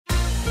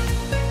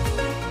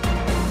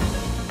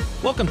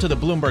Welcome to the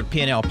Bloomberg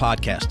P&L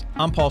podcast.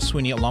 I'm Paul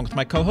Sweeney along with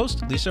my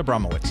co-host, Lisa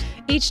Abramowitz.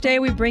 Each day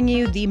we bring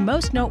you the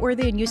most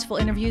noteworthy and useful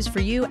interviews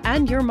for you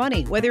and your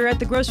money, whether you're at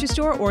the grocery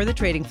store or the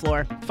trading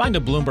floor. Find the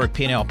Bloomberg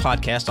P&L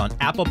podcast on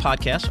Apple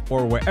Podcasts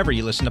or wherever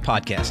you listen to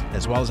podcasts,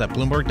 as well as at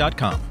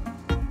Bloomberg.com.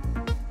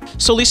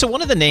 So, Lisa,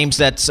 one of the names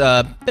that's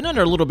been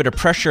under a little bit of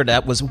pressure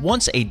that was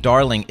once a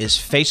darling is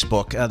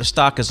Facebook. The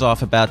stock is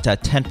off about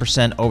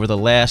 10% over the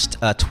last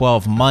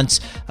 12 months.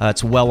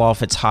 It's well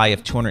off its high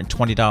of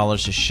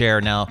 $220 a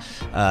share now,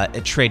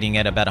 trading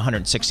at about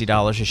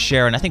 $160 a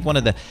share. And I think one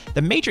of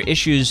the major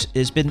issues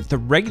has been the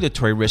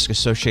regulatory risk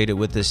associated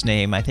with this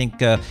name. I think,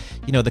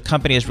 the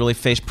company has really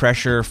faced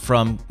pressure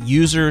from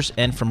users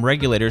and from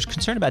regulators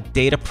concerned about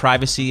data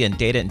privacy and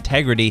data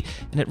integrity,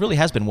 and it really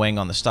has been weighing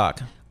on the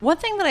stock. One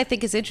thing that I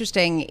think is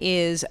interesting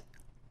is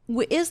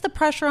the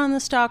pressure on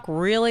the stock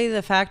really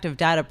the fact of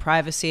data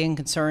privacy and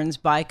concerns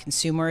by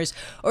consumers,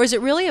 or is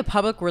it really a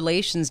public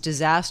relations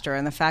disaster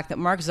and the fact that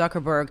Mark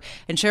Zuckerberg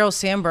and Sheryl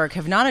Sandberg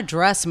have not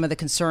addressed some of the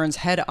concerns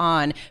head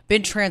on,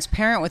 been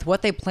transparent with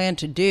what they plan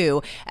to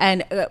do,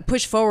 and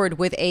push forward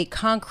with a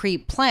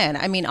concrete plan?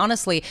 I mean,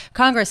 honestly,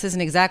 Congress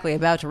isn't exactly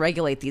about to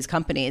regulate these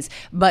companies,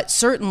 but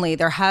certainly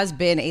there has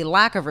been a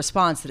lack of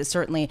response that has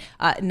certainly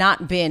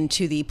not been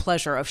to the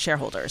pleasure of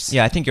shareholders.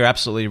 Yeah, I think you're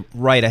absolutely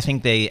right. I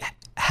think they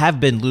have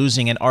been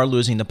losing and are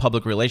losing the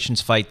public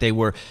relations fight. They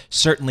were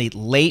certainly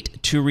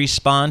late to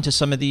respond to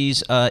some of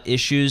these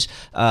issues,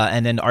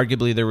 and then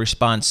arguably their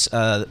response,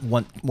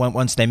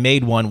 once they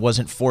made one,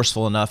 wasn't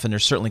forceful enough, and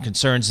there's certainly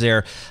concerns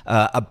there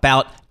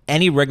about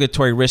any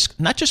regulatory risk,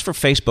 not just for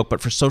Facebook, but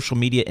for social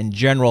media in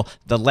general.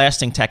 The last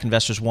thing tech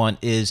investors want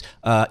is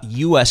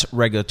U.S.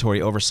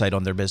 regulatory oversight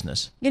on their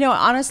business.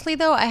 Honestly,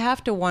 though, I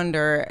have to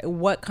wonder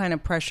what kind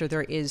of pressure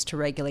there is to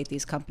regulate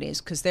these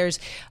companies, because there's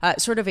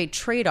sort of a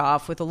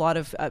trade-off with a lot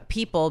of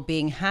people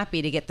being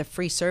happy to get the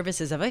free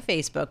services of a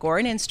Facebook or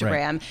an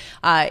Instagram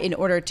in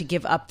order to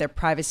give up their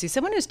privacy.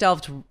 Someone who's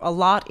delved a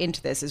lot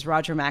into this is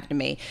Roger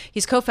McNamee.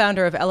 He's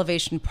co-founder of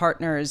Elevation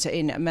Partners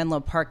in Menlo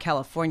Park,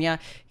 California.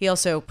 He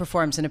also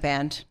performs in a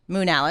band,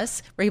 Moon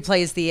Alice, where he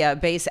plays the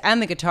bass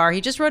and the guitar.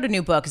 He just wrote a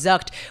new book,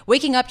 Zucked,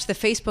 Waking Up to the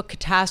Facebook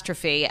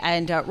Catastrophe.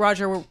 And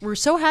Roger, we're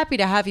so happy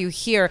to have you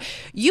here.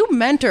 You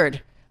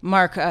mentored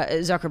Mark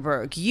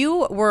Zuckerberg.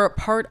 You were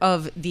part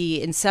of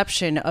the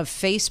inception of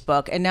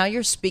Facebook, and now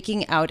you're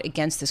speaking out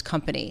against this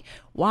company.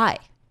 Why?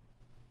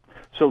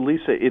 So,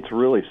 Lisa, it's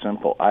really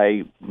simple.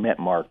 I met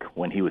Mark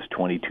when he was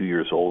 22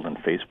 years old and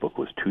Facebook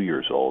was 2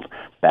 years old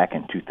back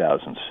in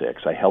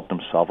 2006. I helped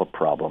him solve a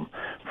problem.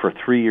 For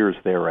 3 years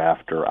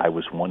thereafter, I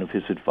was one of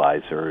his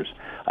advisors.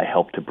 I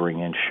helped to bring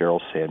in Sheryl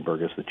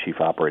Sandberg as the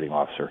chief operating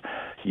officer.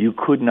 You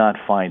could not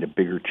find a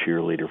bigger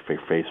cheerleader for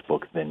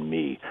Facebook than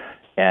me.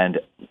 And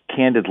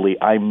candidly,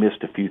 I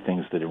missed a few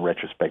things that in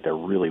retrospect I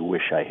really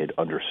wish I had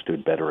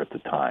understood better at the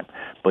time.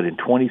 But in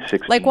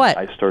 2016, like what?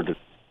 I started...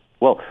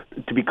 Well,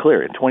 to be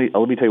clear,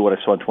 let me tell you what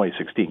I saw in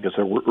 2016, because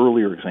there were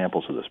earlier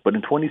examples of this. But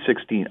in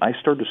 2016, I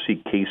started to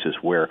see cases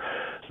where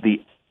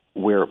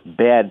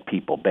bad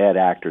people, bad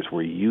actors,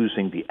 were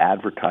using the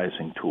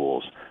advertising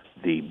tools,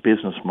 the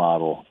business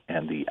model,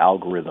 and the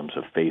algorithms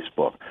of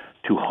Facebook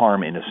to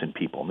harm innocent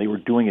people. And they were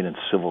doing it in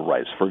civil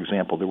rights. For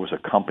example, there was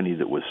a company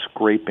that was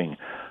scraping,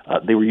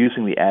 they were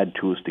using the ad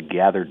tools to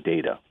gather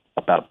data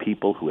about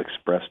people who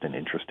expressed an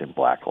interest in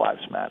Black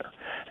Lives Matter.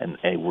 And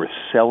were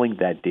selling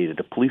that data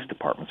to police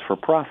departments for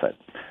profit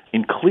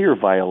in clear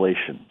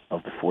violation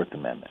of the Fourth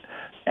Amendment.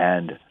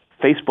 And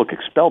Facebook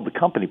expelled the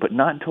company, but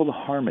not until the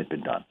harm had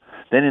been done.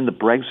 Then in the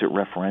Brexit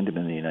referendum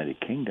in the United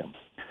Kingdom,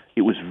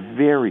 it was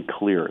very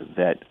clear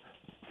that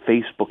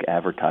Facebook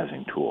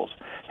advertising tools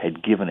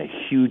had given a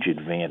huge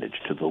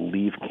advantage to the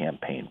Leave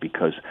campaign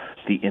because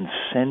the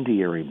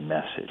incendiary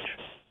message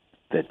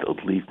that the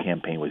Leave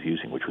campaign was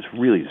using, which was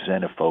really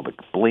xenophobic,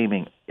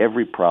 blaming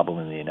every problem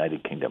in the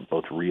United Kingdom,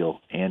 both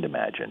real and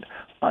imagined,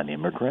 on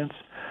immigrants.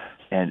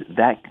 And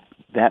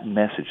that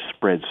message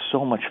spread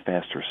so much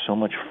faster, so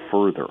much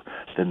further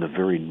than the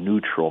very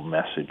neutral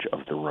message of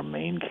the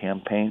Remain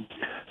campaign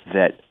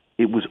that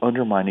it was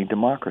undermining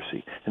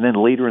democracy. And then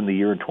later in the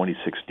year in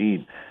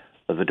 2016,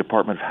 the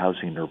Department of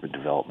Housing and Urban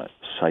Development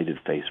cited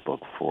Facebook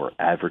for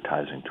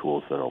advertising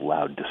tools that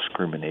allowed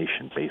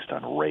discrimination based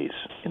on race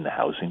in the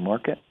housing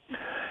market.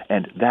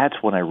 And that's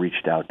when I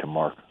reached out to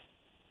Mark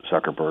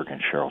Zuckerberg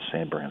and Sheryl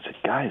Sandberg and said,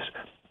 guys,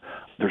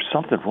 there's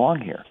something wrong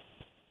here.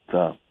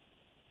 The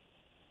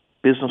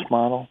business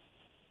model,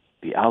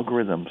 the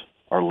algorithms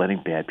are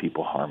letting bad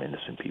people harm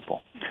innocent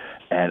people.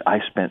 And I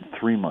spent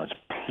 3 months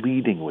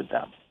pleading with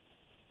them,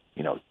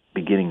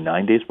 beginning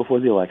 9 days before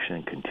the election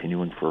and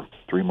continuing for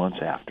 3 months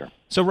after.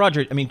 So,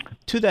 Roger,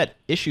 to that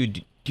issue,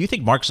 do you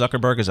think Mark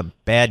Zuckerberg is a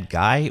bad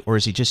guy, or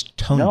is he just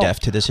tone deaf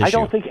to this issue? I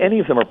don't think any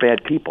of them are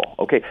bad people,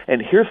 okay?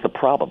 And here's the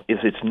problem, is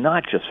it's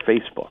not just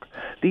Facebook.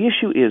 The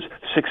issue is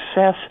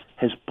success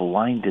has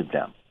blinded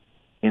them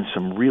in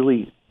some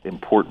really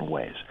important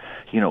ways.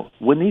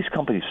 When these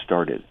companies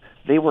started,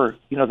 they were,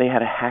 they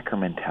had a hacker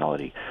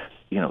mentality.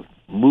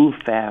 Move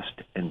fast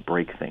and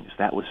break things.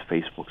 That was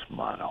Facebook's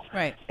motto.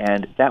 Right.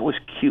 And that was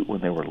cute when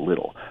they were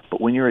little. But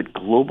when you're at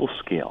global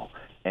scale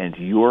and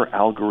your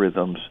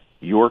algorithms,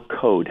 your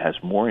code has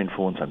more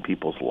influence on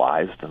people's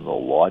lives than the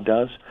law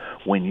does,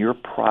 when your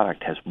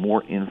product has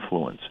more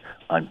influence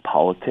on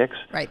politics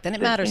right, then it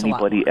than matters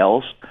anybody a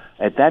lot else,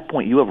 at that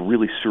point you have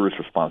really serious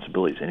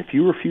responsibilities. And if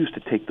you refuse to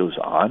take those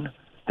on,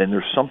 then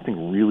there's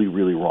something really,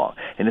 really wrong.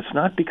 And it's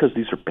not because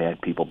these are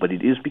bad people, but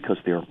it is because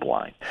they're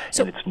blind.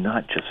 And it's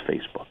not just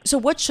Facebook. So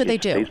what should they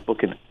do?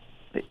 Facebook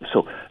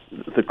so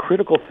the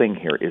critical thing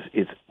here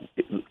is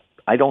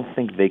I don't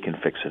think they can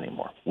fix it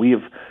anymore. We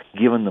have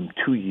given them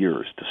 2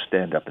 years to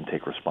stand up and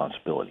take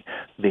responsibility.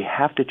 They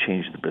have to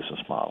change the business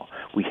model.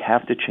 We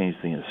have to change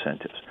the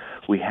incentives.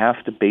 We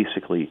have to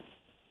basically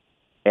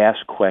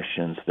ask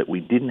questions that we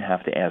didn't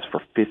have to ask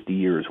for 50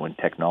 years when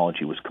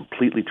technology was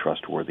completely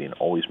trustworthy and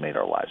always made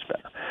our lives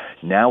better.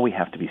 Now we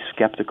have to be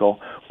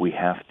skeptical. We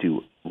have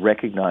to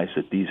recognize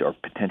that these are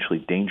potentially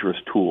dangerous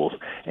tools.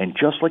 And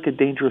just like a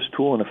dangerous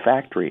tool in a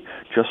factory,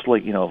 just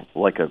like,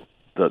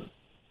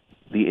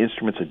 the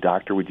instruments a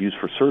doctor would use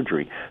for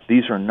surgery,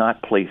 these are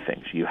not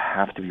playthings. You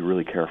have to be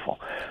really careful.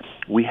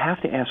 We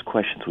have to ask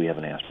questions we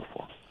haven't asked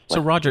before.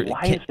 So, Roger,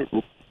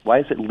 why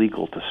is it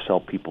legal to sell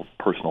people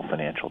personal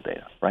financial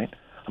data, right?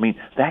 I mean,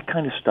 that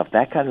kind of stuff,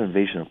 that kind of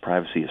invasion of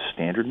privacy is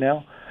standard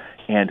now,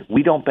 and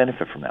we don't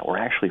benefit from that. We're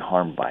actually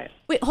harmed by it.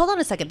 Wait, hold on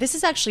a second. This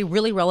is actually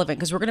really relevant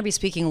because we're going to be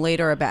speaking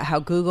later about how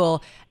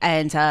Google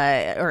and,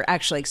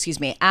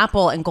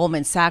 Apple and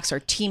Goldman Sachs are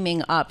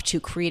teaming up to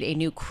create a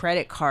new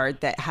credit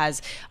card that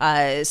has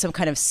some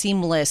kind of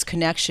seamless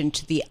connection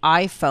to the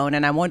iPhone.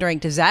 And I'm wondering,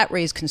 does that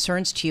raise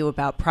concerns to you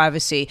about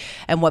privacy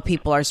and what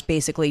people are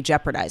basically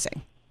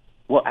jeopardizing?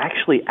 Well,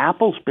 actually,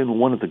 Apple's been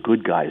one of the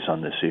good guys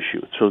on this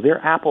issue. So their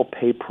Apple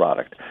Pay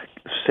product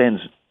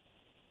sends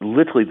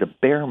literally the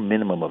bare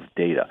minimum of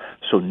data.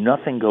 So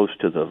nothing goes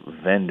to the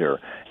vendor,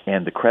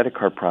 and the credit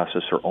card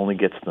processor only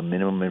gets the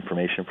minimum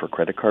information for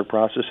credit card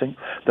processing.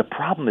 The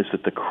problem is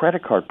that the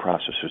credit card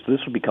processors, this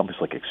would be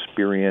companies like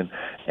Experian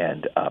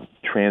and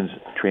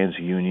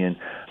TransUnion,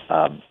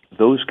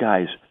 those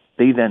guys,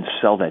 they then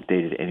sell that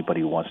data to anybody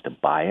who wants to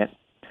buy it.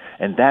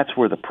 And that's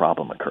where the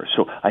problem occurs.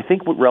 So I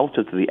think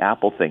relative to the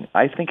Apple thing,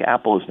 I think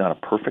Apple is not a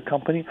perfect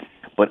company,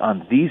 but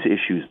on these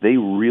issues, they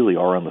really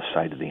are on the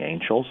side of the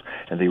angels,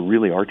 and they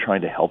really are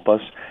trying to help us.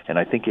 And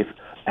I think if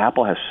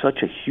Apple has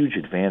such a huge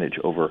advantage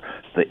over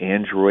the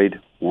Android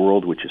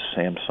world, which is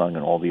Samsung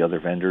and all the other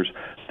vendors,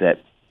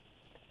 that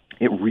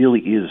it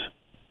really is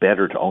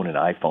better to own an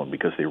iPhone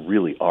because they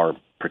really are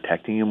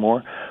protecting you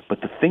more.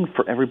 But the thing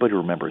for everybody to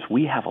remember is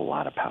we have a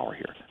lot of power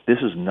here.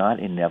 This is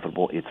not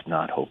inevitable. It's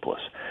not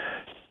hopeless.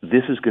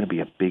 This is going to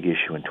be a big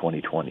issue in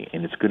 2020,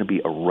 and it's going to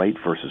be a right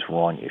versus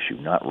wrong issue,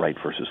 not right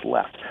versus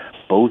left.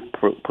 Both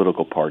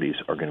political parties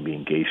are going to be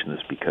engaged in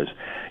this because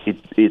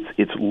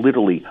it's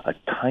literally a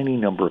tiny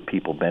number of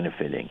people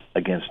benefiting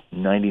against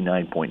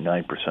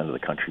 99.9% of the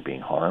country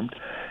being harmed,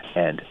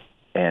 and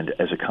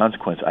as a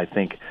consequence, I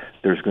think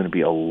there's going to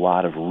be a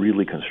lot of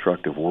really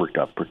constructive work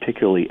done,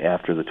 particularly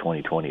after the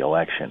 2020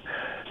 election,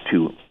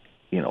 to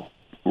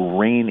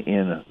rein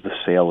in the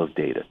sale of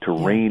data, to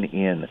rein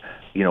in,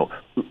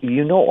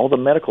 all the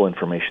medical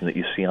information that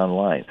you see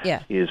online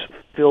is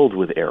filled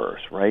with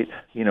errors, right?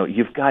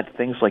 You've got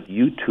things like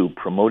YouTube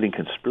promoting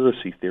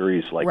conspiracy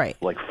theories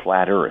like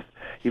flat Earth.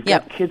 You've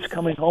got kids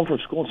coming home from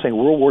school and saying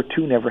World War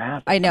II never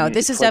happened. I know.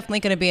 This is definitely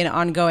going to be an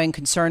ongoing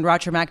concern.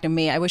 Roger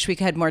McNamee, I wish we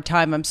had more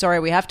time. I'm sorry,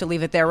 we have to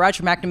leave it there.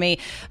 Roger McNamee,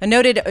 a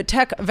noted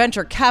tech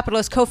venture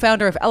capitalist,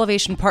 co-founder of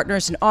Elevation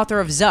Partners and author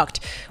of Zucked,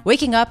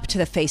 Waking Up to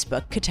the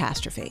Facebook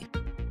Catastrophe.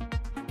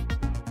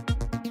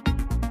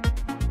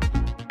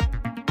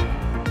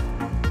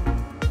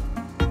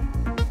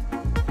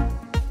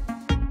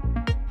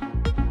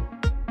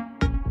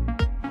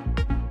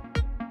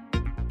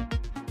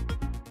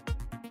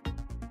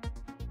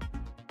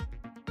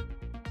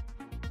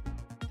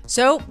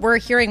 So we're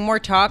hearing more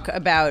talk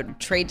about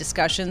trade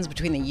discussions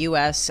between the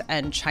U.S.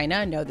 and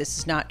China. No, this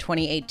is not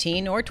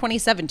 2018 or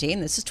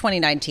 2017. This is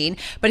 2019.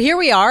 But here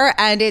we are,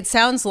 and it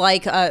sounds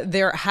like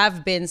there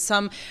have been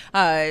some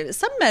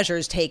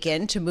measures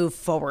taken to move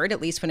forward, at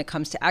least when it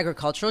comes to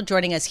agriculture.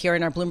 Joining us here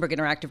in our Bloomberg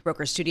Interactive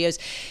Broker Studios,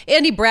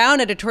 Andy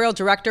Brown, editorial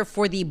director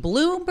for the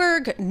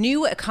Bloomberg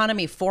New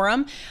Economy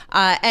Forum.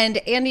 And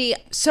Andy,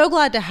 so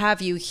glad to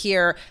have you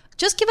here.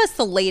 Just give us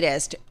the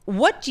latest.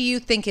 What do you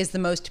think is the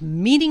most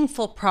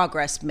meaningful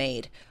progress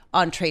made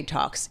on trade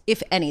talks,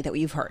 if any, that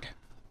you've heard?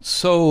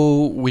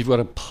 So we've got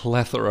a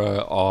plethora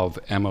of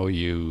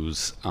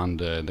MOUs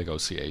under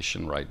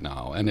negotiation right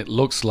now, and it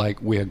looks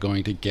like we're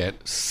going to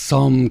get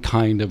some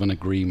kind of an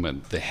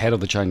agreement. The head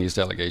of the Chinese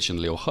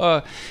delegation, Liu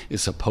He,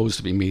 is supposed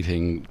to be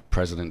meeting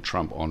President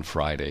Trump on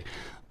Friday.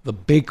 The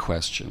big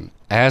question,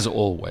 as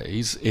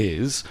always,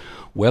 is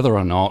whether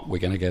or not we're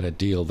going to get a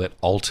deal that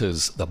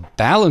alters the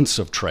balance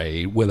of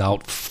trade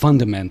without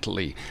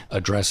fundamentally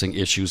addressing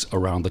issues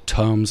around the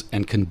terms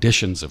and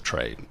conditions of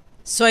trade.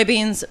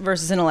 Soybeans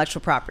versus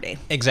intellectual property.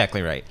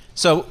 Exactly right.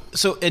 So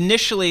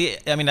initially,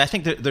 I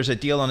think that there's a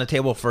deal on the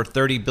table for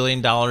 $30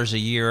 billion a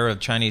year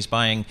of Chinese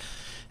buying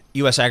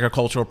U.S.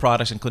 agricultural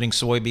products, including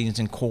soybeans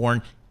and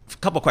corn.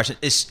 couple of questions.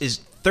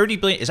 Is 30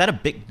 billion, is that a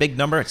big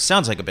number? It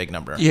sounds like a big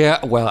number.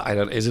 Yeah, well,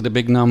 is it a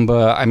big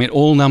number? I mean,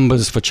 all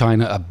numbers for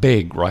China are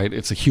big, right?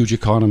 It's a huge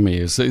economy.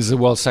 It's the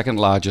world's second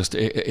largest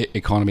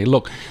economy.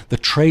 Look, the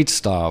trade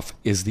stuff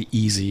is the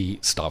easy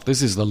stuff.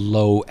 This is the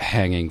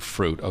low-hanging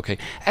fruit, okay?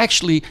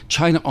 Actually,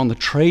 China on the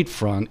trade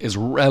front is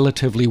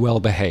relatively well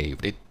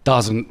behaved. It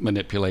doesn't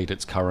manipulate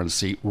its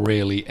currency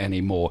really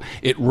anymore.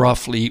 It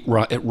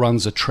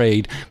runs a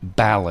trade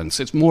balance.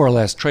 It's more or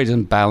less trade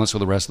in balance with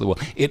the rest of the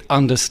world. It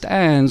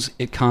understands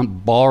it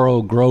can't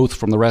borrow growth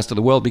from the rest of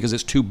the world because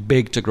it's too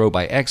big to grow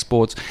by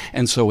exports,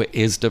 and so it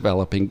is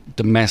developing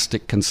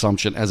domestic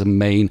consumption as a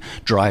main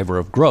driver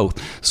of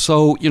growth.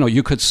 So,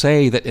 you could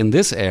say that in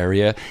this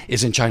area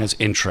is in China's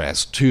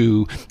interest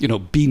to,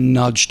 be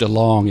nudged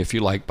along, if you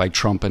like, by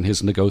Trump and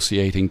his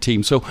negotiating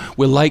team. So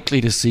we're likely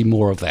to see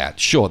more of that.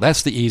 Sure,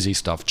 that's the easy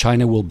stuff.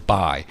 China will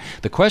buy.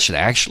 The question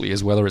actually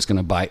is whether it's going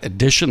to buy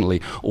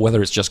additionally or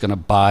whether it's just going to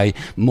buy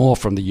more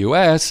from the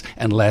U.S.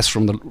 and less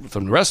from the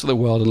rest of the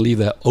world and leave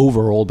their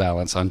overall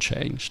balance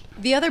unchanged.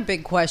 The other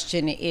big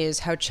question is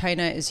how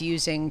China is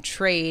using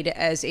trade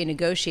as a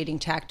negotiating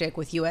tactic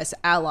with U.S.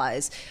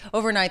 allies.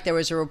 Overnight, there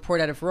was a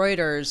report out of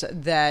Reuters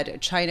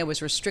that China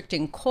was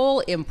restricting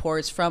coal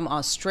imports from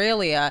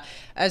Australia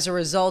as a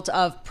result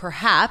of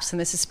perhaps, and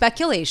this is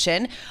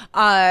speculation,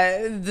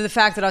 the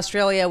fact that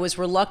Australia was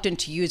reluctant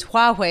to use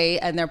Huawei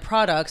and their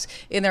products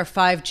in their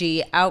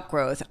 5G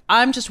outgrowth.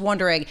 I'm just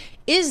wondering,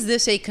 is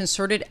this a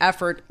concerted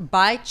effort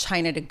by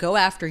China to go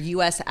after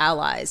U.S.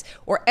 allies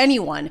or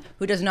anyone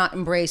who does not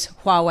embrace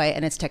Huawei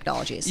and its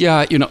technologies?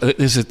 Yeah,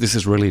 this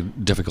is really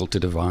difficult to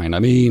divine. I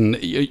mean,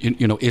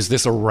 is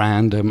this a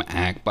random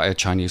act by a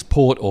Chinese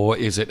port, or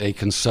is it a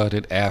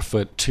concerted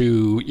effort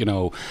to,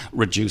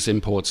 reduce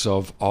imports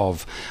of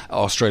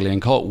Australian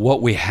coal?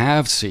 What we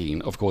have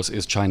seen, of course,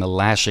 is China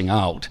lashing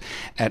out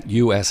at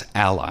U.S.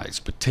 allies,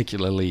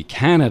 particularly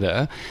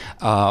Canada,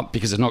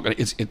 because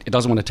it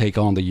doesn't want to take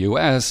on the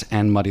U.S.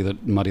 and muddy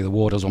the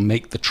waters or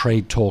make the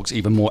trade talks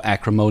even more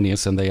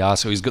acrimonious than they are.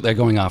 So they're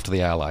going after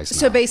the allies now.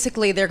 So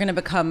basically, Canada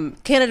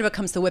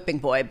becomes the whipping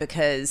boy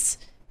because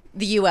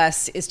the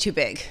U.S. is too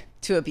big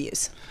to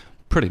abuse.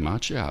 Pretty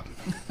much, yeah.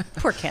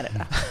 Poor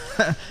Canada.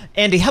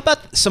 Andy, how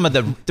about some of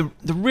the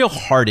real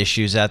hard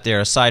issues out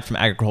there aside from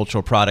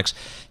agricultural products?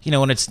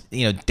 When it's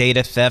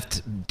data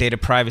theft, data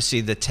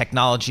privacy, the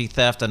technology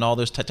theft, and all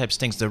those types of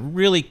things. The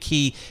really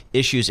key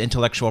issues,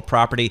 intellectual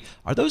property,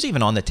 are those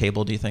even on the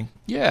table? Do you think?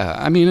 Yeah,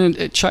 I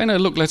mean, China.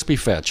 Look, let's be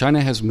fair. China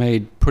has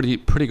made pretty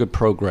good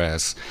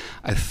progress,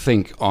 I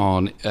think,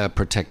 on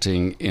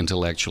protecting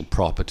intellectual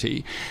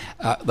property.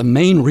 The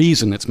main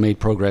reason it's made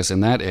progress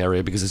in that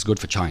area because it's good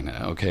for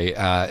China. Okay,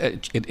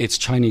 it's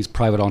Chinese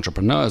private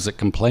entrepreneurs that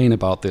complain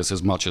about this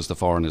as much as the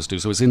foreigners do.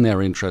 So it's in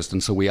their interest,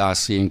 and so we are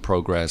seeing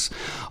progress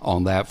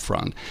on that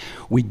front.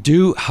 We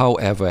do,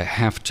 however,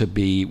 have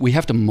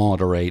to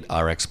moderate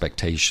our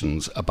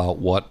expectations about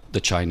what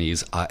the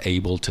Chinese are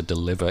able to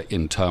deliver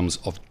in terms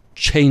of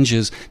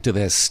changes to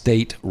their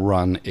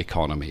state-run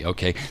economy.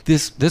 Okay,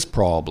 this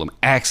problem,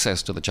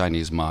 access to the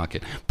Chinese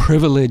market,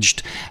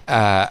 privileges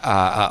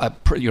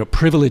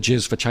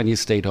for Chinese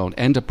state-owned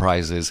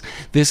enterprises.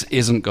 This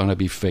isn't going to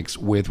be fixed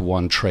with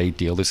one trade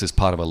deal. This is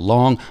part of a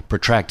long,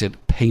 protracted,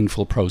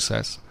 painful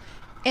process.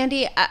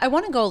 Andy, I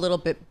want to go a little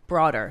bit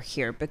broader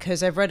here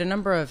because I've read a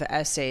number of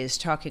essays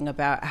talking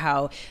about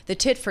how the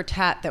tit for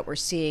tat that we're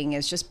seeing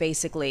is just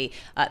basically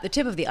the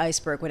tip of the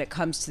iceberg when it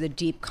comes to the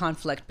deep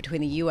conflict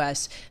between the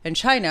U.S. and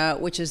China,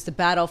 which is the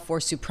battle for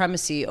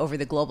supremacy over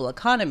the global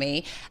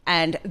economy,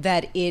 and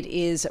that it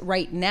is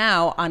right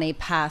now on a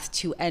path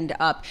to end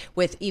up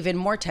with even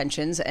more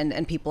tensions,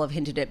 and people have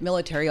hinted at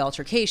military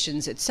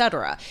altercations,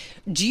 etc.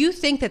 Do you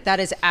think that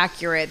is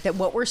accurate, that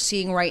what we're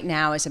seeing right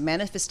now is a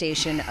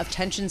manifestation of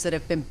tensions that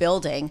have been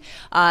building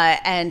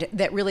and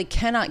that really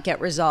cannot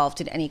get resolved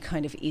in any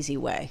kind of easy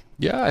way?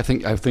 Yeah, I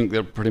think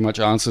that pretty much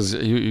answers.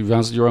 You've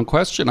answered your own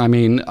question. I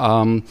mean,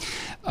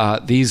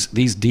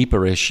 these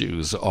deeper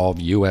issues of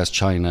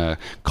U.S.-China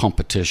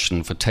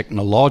competition for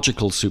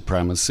technological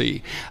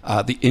supremacy,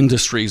 the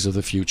industries of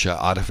the future,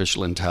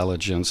 artificial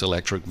intelligence,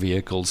 electric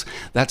vehicles.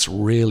 That's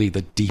really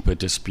the deeper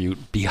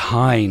dispute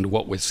behind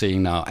what we're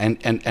seeing now, and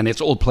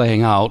it's all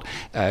playing out.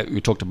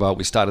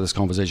 We started this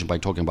conversation by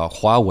talking about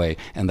Huawei,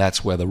 and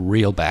that's where the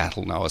real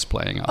battle now is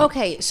playing out.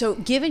 Okay, so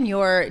given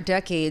your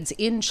decades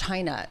in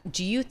China,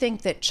 do you think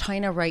that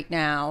China right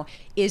now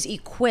is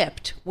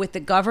equipped with the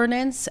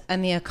governance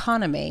and the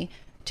economy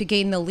to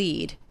gain the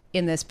lead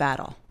in this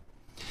battle?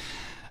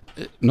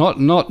 Not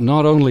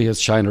only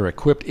is China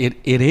equipped, it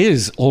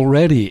is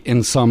already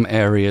in some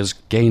areas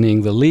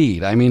gaining the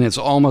lead. I mean, it's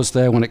almost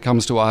there when it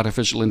comes to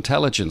artificial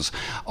intelligence.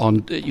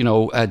 On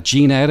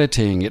gene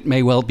editing, it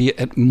may well be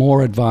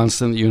more advanced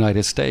than the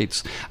United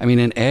States. I mean,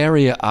 in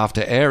area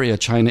after area,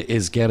 China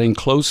is getting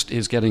close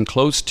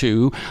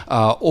to,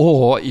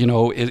 or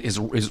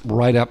is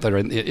right up there,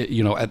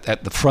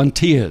 at the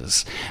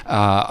frontiers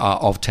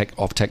of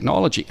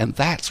technology, and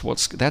that's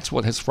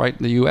what has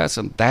frightened the U.S.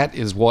 and that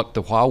is what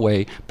the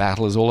Huawei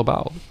battle is all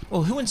about.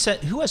 Well,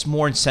 who has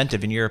more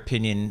incentive, in your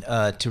opinion,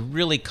 to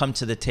really come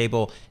to the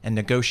table and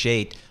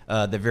negotiate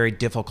the very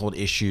difficult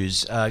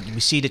issues? We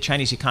see the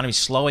Chinese economy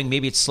slowing.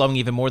 Maybe it's slowing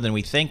even more than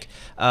we think.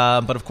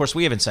 But of course,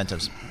 we have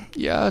incentives.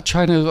 Yeah,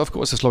 China, of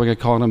course, a slowing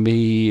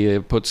economy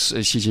puts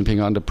Xi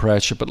Jinping under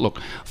pressure. But look,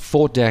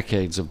 4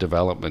 decades of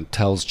development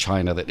tells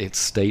China that it's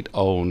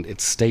state-owned,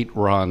 it's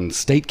state-run,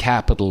 state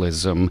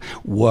capitalism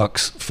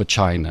works for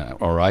China,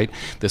 all right?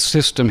 The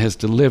system has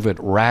delivered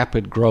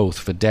rapid growth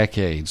for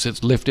decades.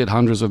 It's lifted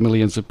hundreds of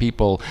millions of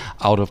people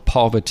out of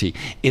poverty.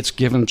 It's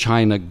given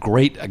China a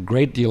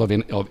great deal of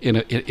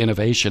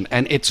innovation,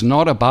 and it's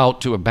not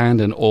about to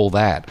abandon all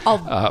that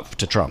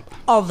to Trump.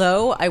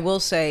 Although I will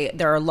say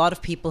there are a lot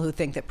of people who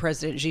think that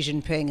President Xi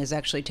Jinping is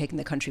actually taking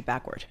the country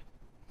backward.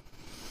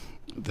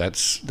 That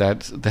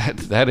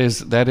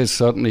is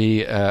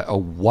certainly a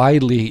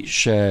widely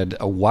shared,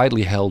 a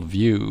widely held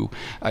view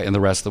in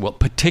the rest of the world,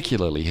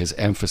 particularly his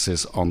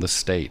emphasis on the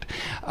state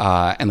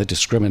and the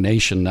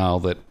discrimination now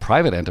that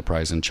private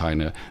enterprise in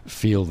China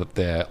feel that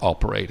they're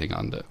operating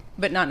under.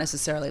 But not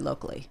necessarily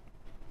locally.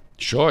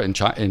 Sure,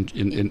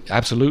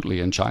 absolutely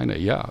in China,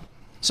 yeah.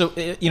 So,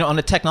 on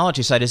the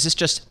technology side, is this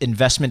just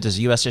investment? Does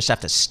the U.S. just have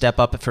to step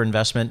up for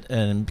investment?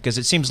 And because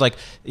it seems like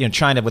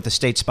China, with the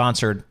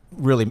state-sponsored,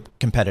 really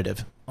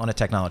competitive on a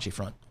technology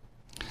front.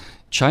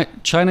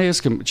 China is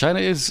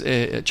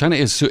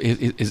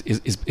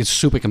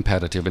super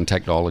competitive in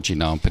technology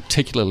now,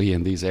 particularly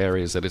in these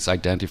areas that it's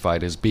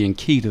identified as being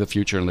key to the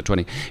future in the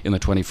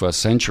 21st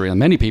century. And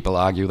many people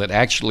argue that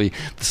actually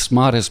the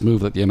smartest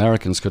move that the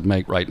Americans could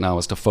make right now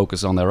is to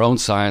focus on their own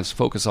science,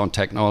 focus on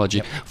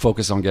technology,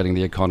 focus on getting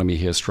the economy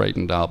here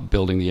straightened out,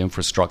 building the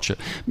infrastructure,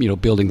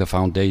 building the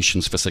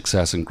foundations for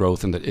success and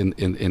growth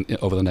in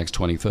over the next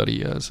 20, 30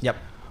 years. Yep.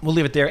 We'll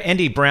leave it there.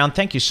 Andy Brown,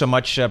 thank you so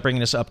much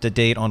bringing us up to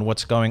date on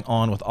what's going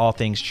on with all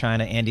things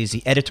China. Andy is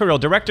the editorial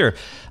director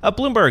of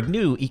Bloomberg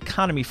New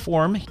Economy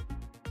Forum.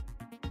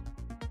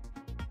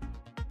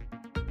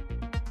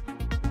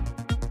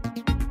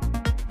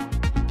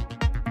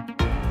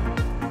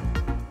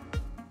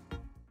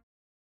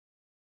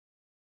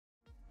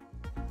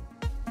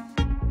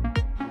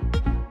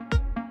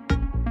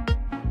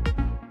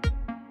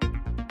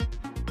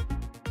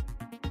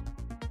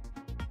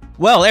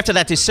 Well, after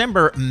that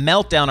December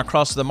meltdown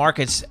across the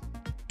markets,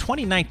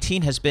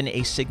 2019 has been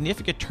a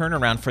significant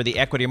turnaround for the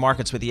equity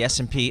markets, with the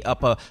S&P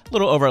up a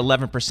little over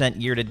 11%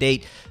 year to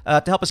date.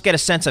 To help us get a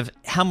sense of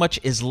how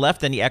much is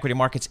left in the equity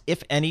markets,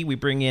 if any, we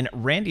bring in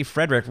Randy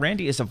Frederick.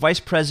 Randy is the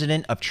Vice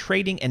President of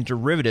Trading and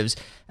Derivatives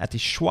at the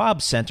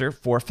Schwab Center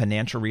for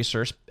Financial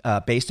Research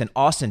based in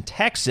Austin,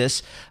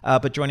 Texas,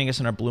 but joining us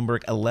in our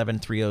Bloomberg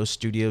 1130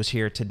 studios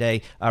here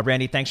today.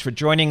 Randy, thanks for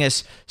joining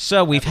us.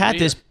 So we've had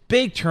this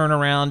big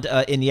turnaround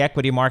in the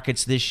equity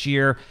markets this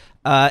year.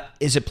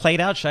 Is it played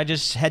out? Should I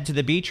just head to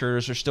the beach, or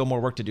is there still more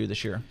work to do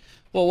this year?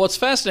 Well, what's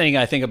fascinating,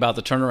 I think, about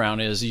the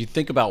turnaround is you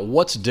think about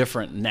what's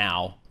different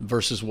now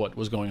versus what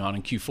was going on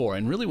in Q4.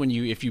 And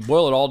really, if you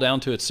boil it all down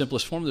to its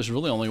simplest form, there's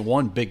really only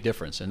one big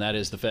difference, and that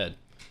is the Fed.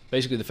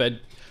 Basically, the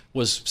Fed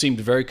seemed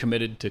very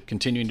committed to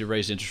continuing to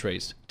raise interest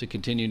rates, to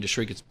continuing to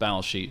shrink its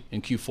balance sheet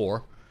in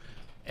Q4,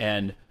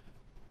 and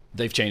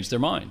they've changed their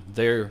mind.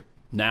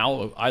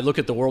 Now, I look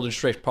at the world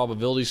interest rate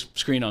probabilities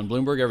screen on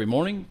Bloomberg every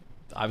morning.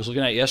 I was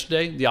looking at it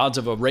yesterday. The odds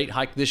of a rate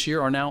hike this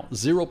year are now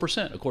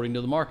 0%, according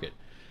to the market.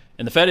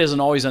 And the Fed isn't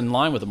always in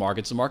line with the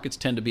markets. The markets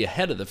tend to be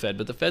ahead of the Fed,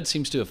 but the Fed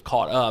seems to have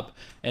caught up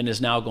and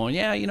is now going,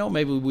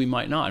 maybe we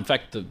might not. In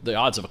fact, the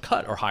odds of a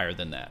cut are higher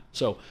than that.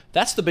 So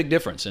that's the big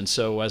difference. And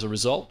so as a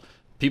result,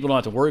 people don't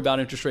have to worry about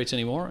interest rates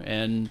anymore.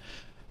 And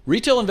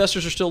retail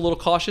investors are still a little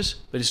cautious,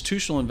 but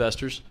institutional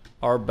investors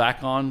are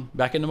back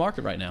in the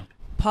market right now.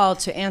 Paul,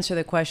 to answer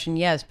the question,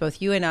 yes, both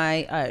you and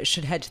I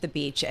should head to the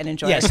beach and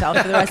enjoy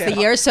ourselves for the rest of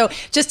the year. So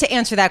just to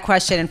answer that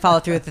question and follow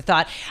through with the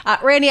thought,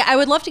 Randy, I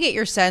would love to get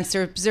your sense.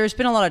 There's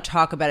been a lot of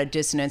talk about a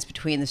dissonance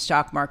between the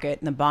stock market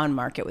and the bond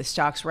market, with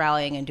stocks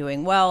rallying and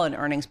doing well and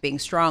earnings being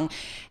strong,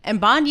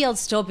 and bond yields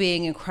still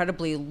being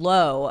incredibly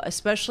low,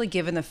 especially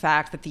given the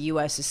fact that the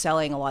U.S. is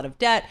selling a lot of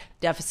debt,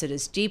 deficit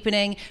is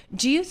deepening.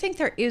 Do you think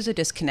there is a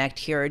disconnect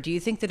here? Or do you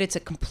think that it's a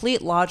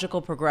complete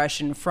logical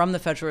progression from the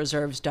Federal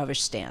Reserve's dovish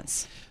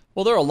stance?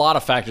 Well, there are a lot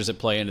of factors that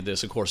play into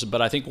this, of course,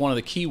 but I think one of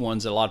the key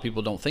ones that a lot of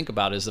people don't think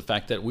about is the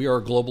fact that we are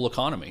a global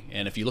economy.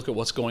 And if you look at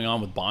what's going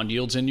on with bond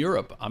yields in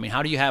Europe, I mean,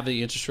 how do you have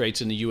the interest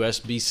rates in the U.S.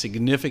 be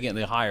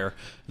significantly higher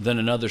than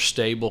another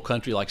stable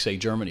country like, say,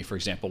 Germany, for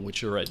example,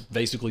 which are at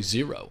basically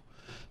zero?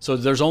 So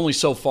there's only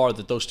so far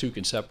that those two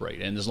can separate.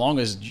 And as long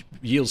as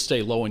yields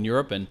stay low in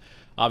Europe, and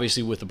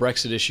obviously with the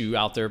Brexit issue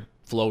out there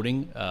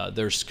floating,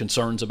 there's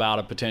concerns about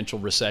a potential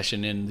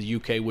recession in the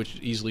UK, which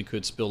easily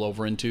could spill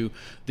over into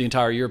the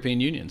entire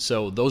European Union.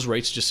 So those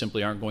rates just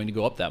simply aren't going to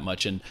go up that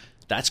much, and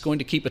that's going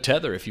to keep a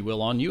tether, if you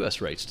will, on U.S.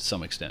 rates to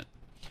some extent.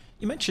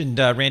 You mentioned,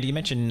 Randy,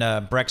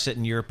 Brexit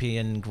and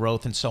European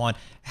growth and so on.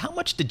 How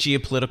much the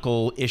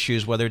geopolitical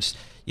issues, whether it's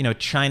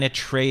China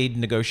trade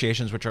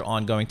negotiations, which are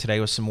ongoing today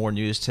with some more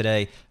news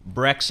today,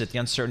 Brexit, the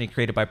uncertainty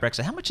created by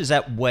Brexit, how much does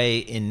that weigh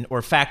in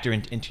or factor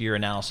into your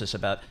analysis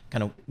about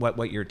kind of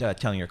what you're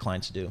telling your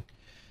clients to do?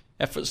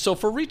 So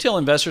for retail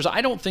investors,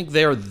 I don't think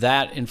they're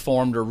that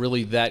informed or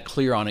really that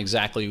clear on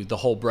exactly the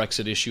whole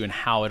Brexit issue and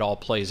how it all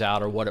plays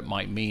out or what it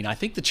might mean. I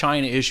think the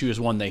China issue is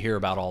one they hear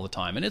about all the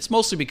time, and it's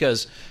mostly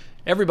because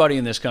everybody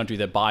in this country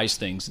that buys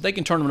things, they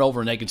can turn them over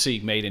and they can see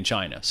made in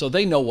China. So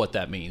they know what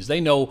that means. They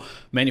know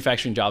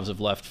manufacturing jobs have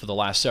left for the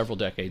last several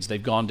decades.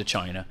 They've gone to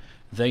China.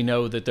 They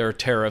know that there are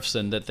tariffs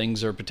and that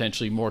things are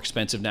potentially more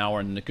expensive now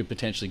and it could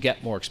potentially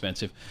get more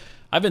expensive.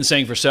 I've been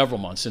saying for several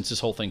months, since this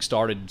whole thing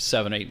started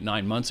 7, 8,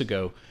 9 months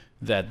ago,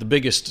 that the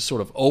biggest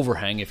sort of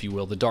overhang, if you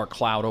will, the dark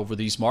cloud over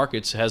these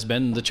markets has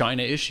been the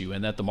China issue,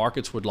 and that the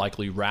markets would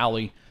likely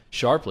rally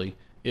sharply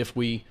if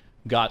we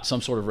got some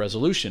sort of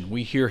resolution.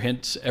 We hear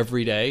hints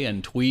every day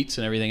and tweets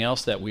and everything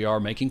else that we are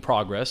making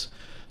progress.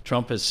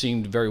 Trump has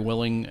seemed very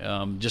willing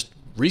just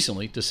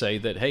recently to say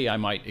that, hey, I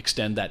might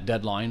extend that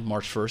deadline,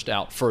 March 1st,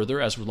 out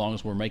further as long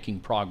as we're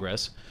making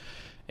progress.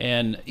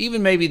 And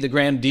even maybe the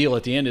grand deal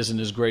at the end isn't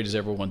as great as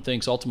everyone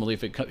thinks. Ultimately,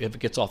 if it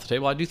gets off the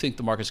table, I do think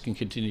the markets can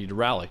continue to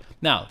rally.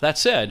 Now, that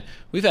said,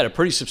 we've had a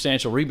pretty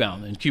substantial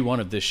rebound in Q1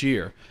 of this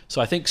year.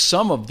 So I think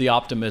some of the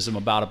optimism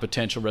about a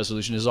potential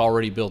resolution is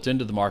already built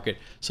into the market.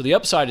 So the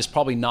upside is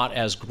probably not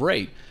as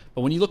great.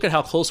 But when you look at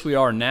how close we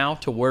are now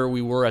to where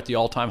we were at the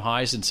all-time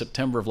highs in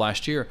September of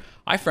last year,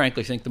 I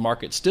frankly think the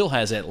market still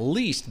has at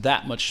least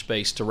that much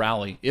space to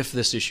rally if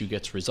this issue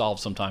gets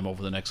resolved sometime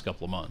over the next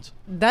couple of months.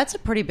 That's a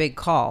pretty big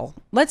call.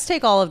 Let's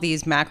take all of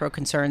these macro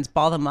concerns,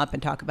 ball them up,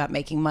 and talk about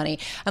making money.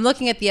 I'm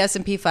looking at the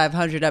S&P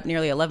 500 up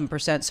nearly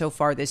 11% so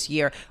far this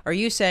year. Are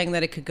you saying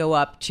that it could go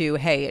up to,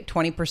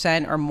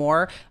 20% or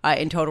more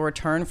in total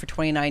return for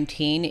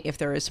 2019 if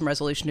there is some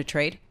resolution to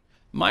trade?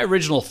 My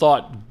original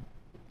thought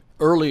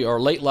early or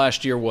late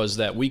last year was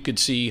that we could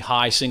see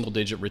high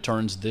single-digit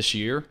returns this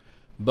year.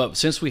 But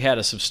since we had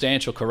a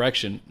substantial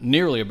correction,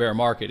 nearly a bear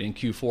market in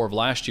Q4 of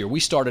last year, we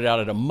started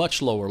out at a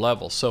much lower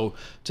level. So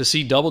to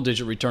see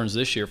double-digit returns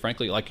this year,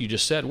 frankly, like you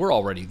just said, we're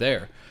already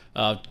there.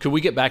 Could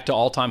we get back to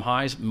all-time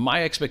highs?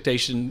 My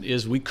expectation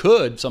is we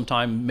could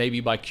sometime maybe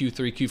by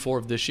Q3, Q4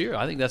 of this year.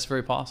 I think that's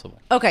very possible.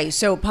 Okay,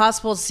 so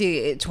possible to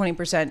see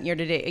 20%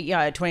 year-to-date,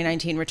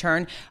 2019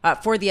 return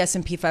for the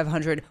S&P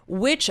 500.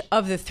 Which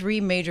of the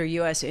three major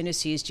U.S.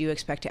 indices do you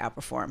expect to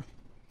outperform?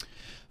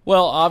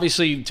 Well,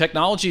 obviously,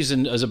 technology is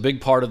a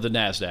big part of the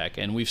NASDAQ,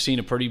 and we've seen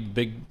a pretty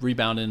big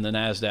rebound in the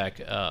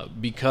NASDAQ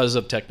because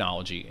of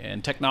technology.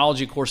 And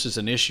technology, of course, is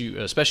an issue,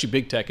 especially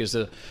big tech is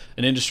an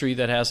industry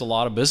that has a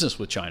lot of business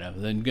with China.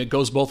 Then it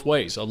goes both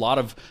ways. A lot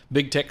of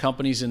big tech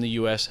companies in the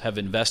U.S. have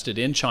invested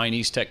in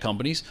Chinese tech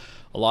companies.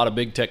 A lot of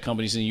big tech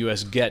companies in the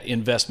U.S. get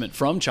investment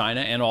from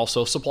China and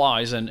also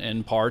supplies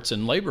and parts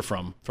and labor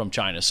from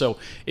China. So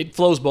it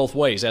flows both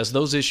ways. As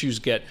those issues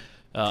get,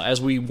 as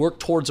we work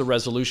towards a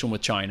resolution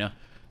with China,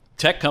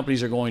 tech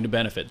companies are going to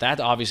benefit.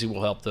 That obviously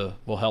will help the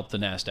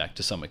NASDAQ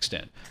to some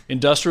extent.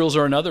 Industrials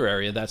are another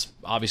area. That's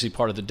obviously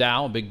part of the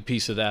Dow, a big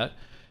piece of that.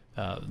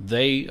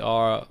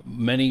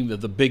 Many of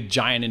the big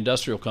giant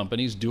industrial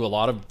companies do a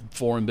lot of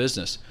foreign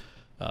business.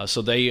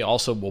 So they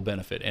also will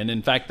benefit. And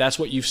in fact, that's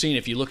what you've seen.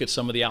 If you look at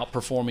some of the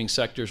outperforming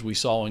sectors we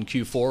saw in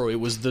Q4, it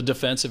was the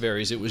defensive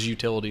areas, it was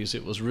utilities,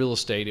 it was real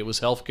estate, it was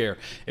healthcare,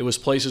 it was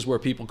places where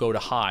people go to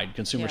hide,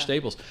 consumer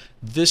staples.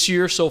 This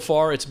year so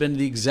far, it's been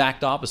the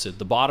exact opposite.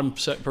 The bottom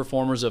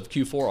performers of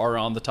Q4 are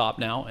on the top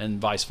now and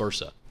vice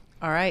versa.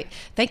 All right.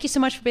 Thank you so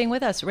much for being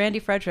with us. Randy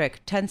Frederick,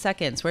 10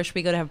 seconds. Where should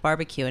we go to have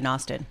barbecue in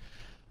Austin?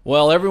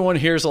 Well, everyone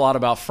hears a lot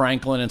about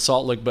Franklin and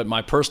Salt Lake, but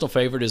my personal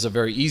favorite is a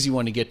very easy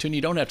one to get to, and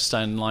you don't have to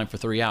stand in line for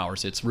 3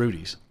 hours. It's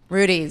Rudy's.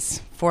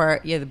 Rudy's for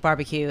the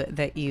barbecue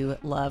that you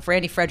love.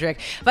 Randy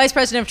Frederick, Vice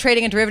President of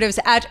Trading and Derivatives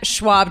at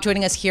Schwab,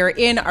 joining us here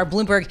in our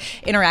Bloomberg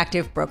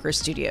Interactive Broker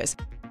Studios.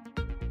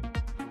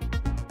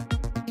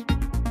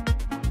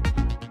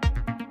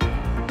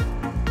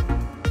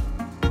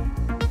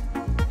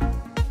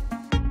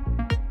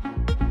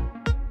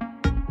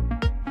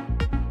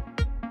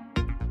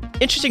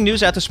 Interesting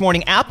news out this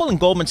morning. Apple and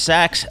Goldman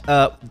Sachs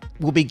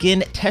will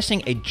begin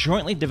testing a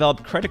jointly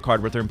developed credit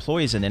card with their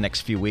employees in the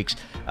next few weeks.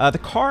 The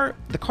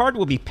card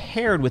will be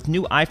paired with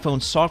new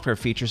iPhone software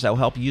features that will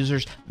help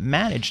users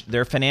manage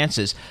their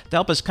finances. To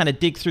help us kind of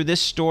dig through this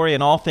story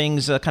and all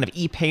things kind of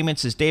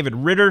e-payments is David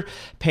Ritter,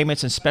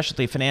 payments and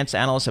specialty finance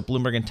analyst at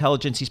Bloomberg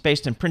Intelligence. He's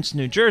based in Princeton,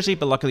 New Jersey,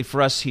 but luckily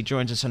for us, he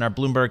joins us in our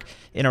Bloomberg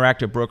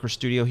Interactive Broker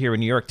Studio here in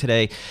New York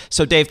today.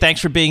 So Dave, thanks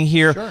for being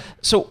here. Sure.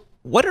 So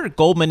what are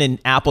Goldman and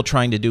Apple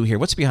trying to do here?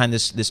 What's behind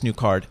this new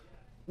card?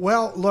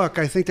 Well, look,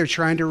 I think they're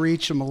trying to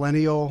reach a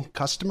millennial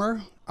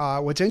customer.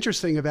 What's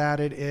interesting about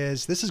it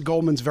is this is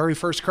Goldman's very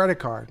first credit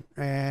card.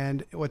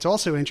 And what's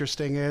also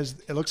interesting is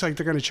it looks like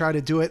they're going to try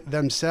to do it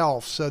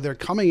themselves. So they're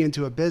coming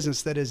into a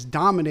business that is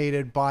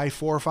dominated by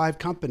 4 or 5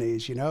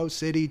 companies,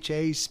 Citi,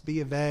 Chase, B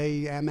of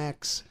A,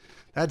 Amex.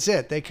 That's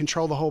it. They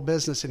control the whole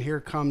business. And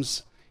here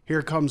comes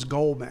here comes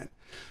Goldman.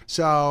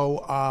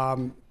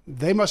 So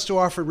they must have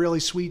offered really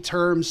sweet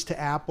terms to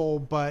Apple.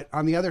 But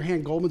on the other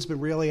hand, Goldman's been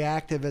really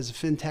active as a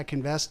fintech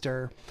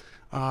investor.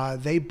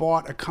 They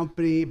bought a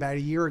company about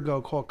a year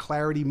ago called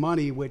Clarity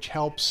Money, which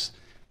helps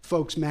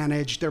folks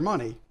manage their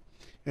money.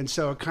 And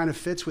so it kind of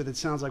fits with, it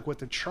sounds like, what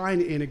they're trying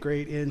to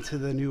integrate into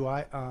the new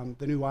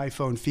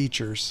iPhone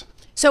features.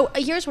 So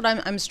here's what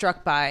I'm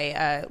struck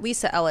by.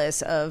 Lisa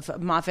Ellis of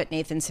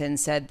MoffettNathanson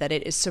said that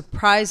it is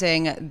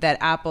surprising that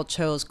Apple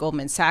chose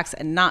Goldman Sachs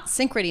and not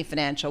Synchrony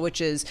Financial, which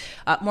is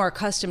more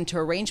accustomed to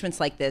arrangements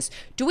like this.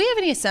 Do we have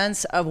any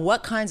sense of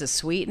what kinds of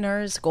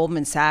sweeteners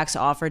Goldman Sachs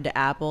offered to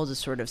Apple to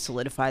sort of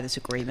solidify this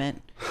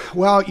agreement?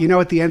 Well,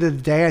 at the end of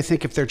the day, I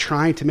think if they're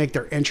trying to make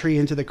their entry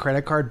into the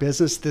credit card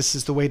business, this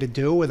is the way to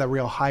do it with a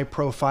real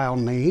high-profile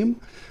name.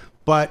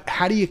 But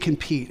how do you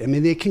compete? I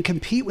mean, they can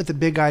compete with the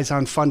big guys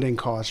on funding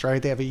costs,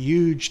 right? They have a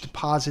huge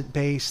deposit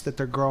base that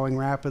they're growing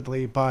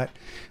rapidly. But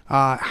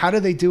how do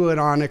they do it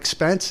on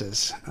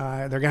expenses?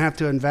 They're going to have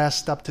to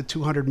invest up to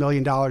 $200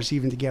 million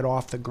even to get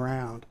off the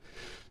ground.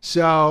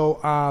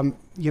 So,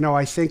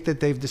 I think that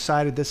they've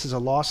decided this is a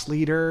loss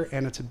leader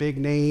and it's a big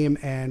name,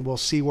 and we'll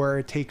see where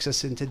it takes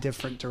us into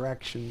different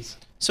directions.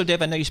 So,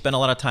 Dave, I know you spend a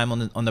lot of time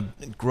on the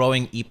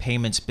growing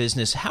e-payments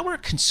business. How are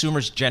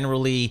consumers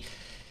generally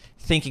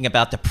thinking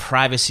about the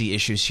privacy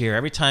issues here?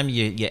 Every time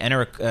you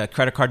enter a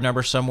credit card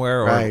number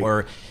somewhere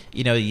or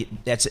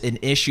that's an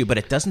issue, but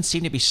it doesn't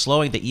seem to be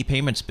slowing the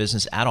e-payments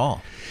business at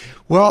all.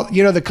 Well,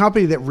 the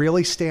company that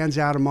really stands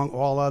out among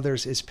all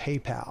others is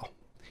PayPal.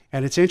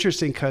 And it's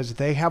interesting because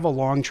they have a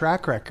long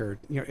track record.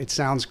 It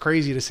sounds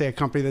crazy to say a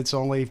company that's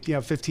only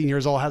 15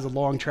 years old has a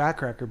long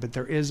track record, but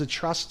there is a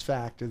trust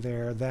factor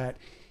there that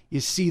you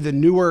see the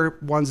newer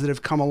ones that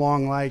have come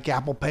along like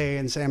Apple Pay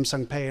and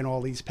Samsung Pay and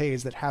all these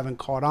pays that haven't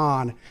caught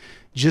on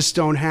just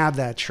don't have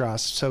that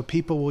trust. So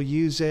people will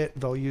use it.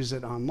 They'll use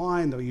it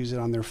online. They'll use it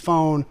on their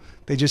phone.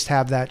 They just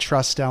have that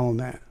trust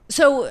element.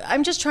 So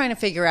I'm just trying to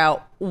figure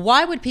out,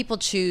 why would people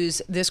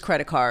choose this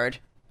credit card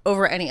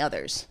over any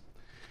others?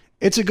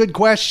 It's a good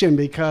question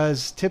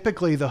because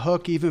typically the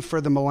hook, even for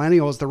the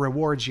millennials, the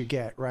rewards you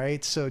get,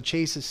 right? So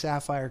Chase's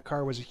Sapphire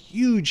card was a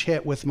huge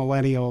hit with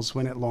millennials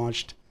when it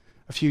launched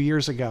a few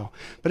years ago.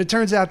 But it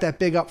turns out that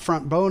big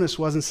upfront bonus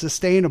wasn't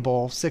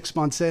sustainable. 6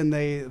 months in,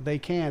 they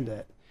canned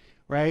it,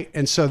 right?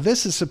 And so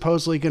this is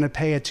supposedly going to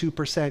pay a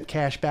 2%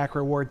 cash back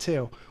reward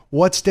too.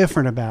 What's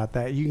different about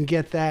that? You can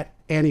get that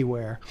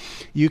anywhere.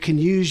 You can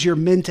use your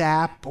Mint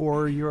app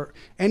or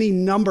any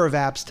number of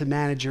apps to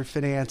manage your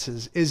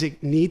finances. Is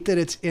it neat that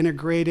it's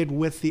integrated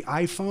with the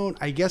iPhone?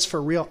 I guess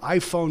for real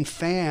iPhone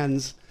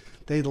fans,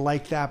 they'd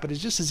like that, but it's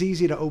just as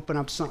easy to open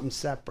up something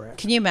separate.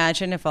 Can you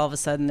imagine if all of a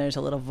sudden there's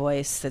a little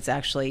voice that's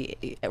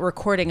actually a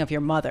recording of your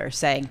mother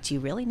saying, "Do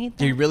you really need that?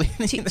 Do you really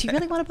need do you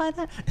really want to buy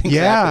that?" Exactly.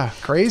 Yeah,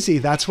 crazy.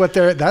 That's what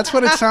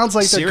it sounds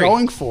like they're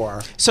going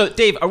for. So,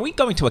 Dave, are we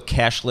going to a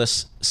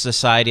cashless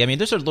society? I mean,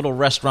 there's a little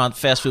restaurant,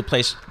 fast food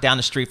place down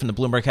the street from the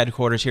Bloomberg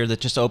headquarters here that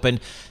just opened.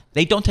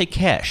 They don't take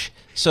cash.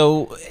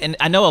 So, and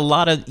I know a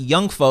lot of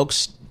young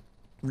folks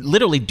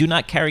literally do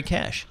not carry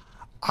cash.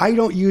 I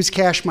don't use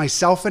cash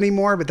myself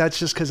anymore, but that's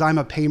just because I'm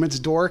a payments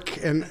dork.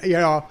 And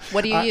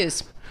what do you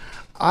use?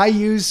 I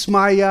use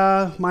my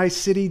my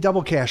Citi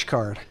Double Cash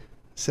card,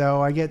 so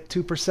I get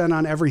 2%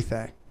 on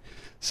everything.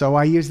 So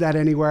I use that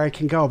anywhere I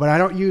can go, but I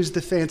don't use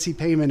the fancy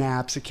payment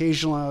apps.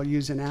 Occasionally I'll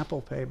use an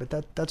Apple Pay, but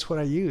that's what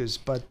I use.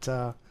 But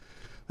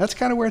that's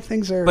kind of where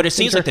things are. But it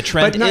seems like the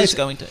trend is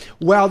going to.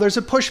 Well, there's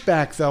a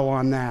pushback though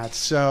on that.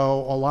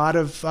 So a lot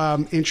of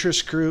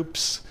interest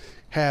groups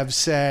have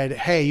said,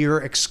 hey,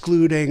 you're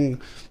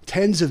excluding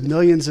tens of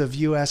millions of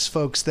U.S.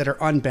 folks that are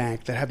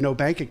unbanked, that have no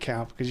bank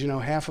account, because,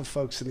 half of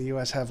folks in the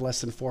U.S. have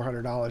less than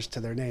 $400 to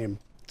their name.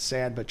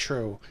 Sad but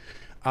true.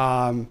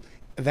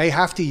 They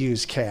have to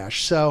use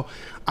cash. So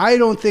I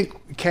don't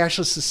think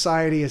cashless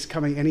society is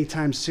coming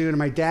anytime soon. And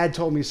my dad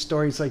told me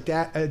stories like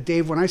that.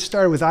 Dave, when I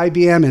started with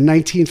IBM in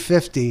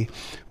 1950,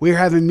 we were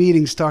having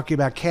meetings talking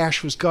about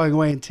cash was going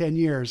away in 10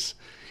 years.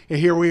 And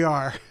here we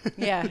are.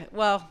 Yeah,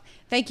 well,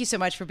 thank you so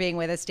much for being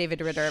with us,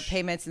 David Ritter,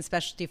 payments and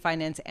specialty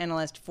finance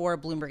analyst for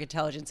Bloomberg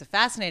Intelligence. A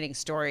fascinating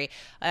story.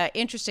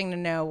 Interesting to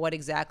know what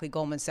exactly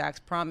Goldman Sachs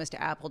promised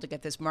to Apple to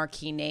get this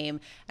marquee name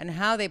and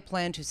how they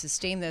plan to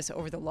sustain this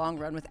over the long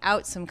run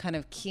without some kind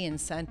of key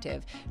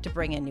incentive to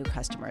bring in new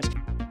customers.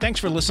 Thanks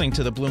for listening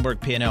to the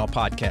Bloomberg P&L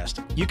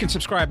podcast. You can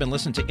subscribe and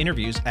listen to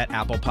interviews at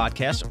Apple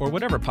Podcasts or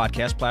whatever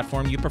podcast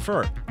platform you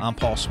prefer. I'm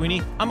Paul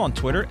Sweeney. I'm on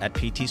Twitter at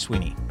PT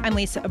Sweeney. I'm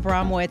Lisa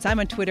Abramowitz. I'm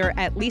on Twitter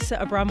at Lisa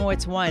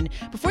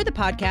Abramowitz1. Before the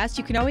podcast,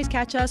 you can always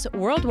catch us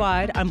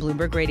worldwide on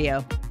Bloomberg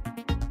Radio.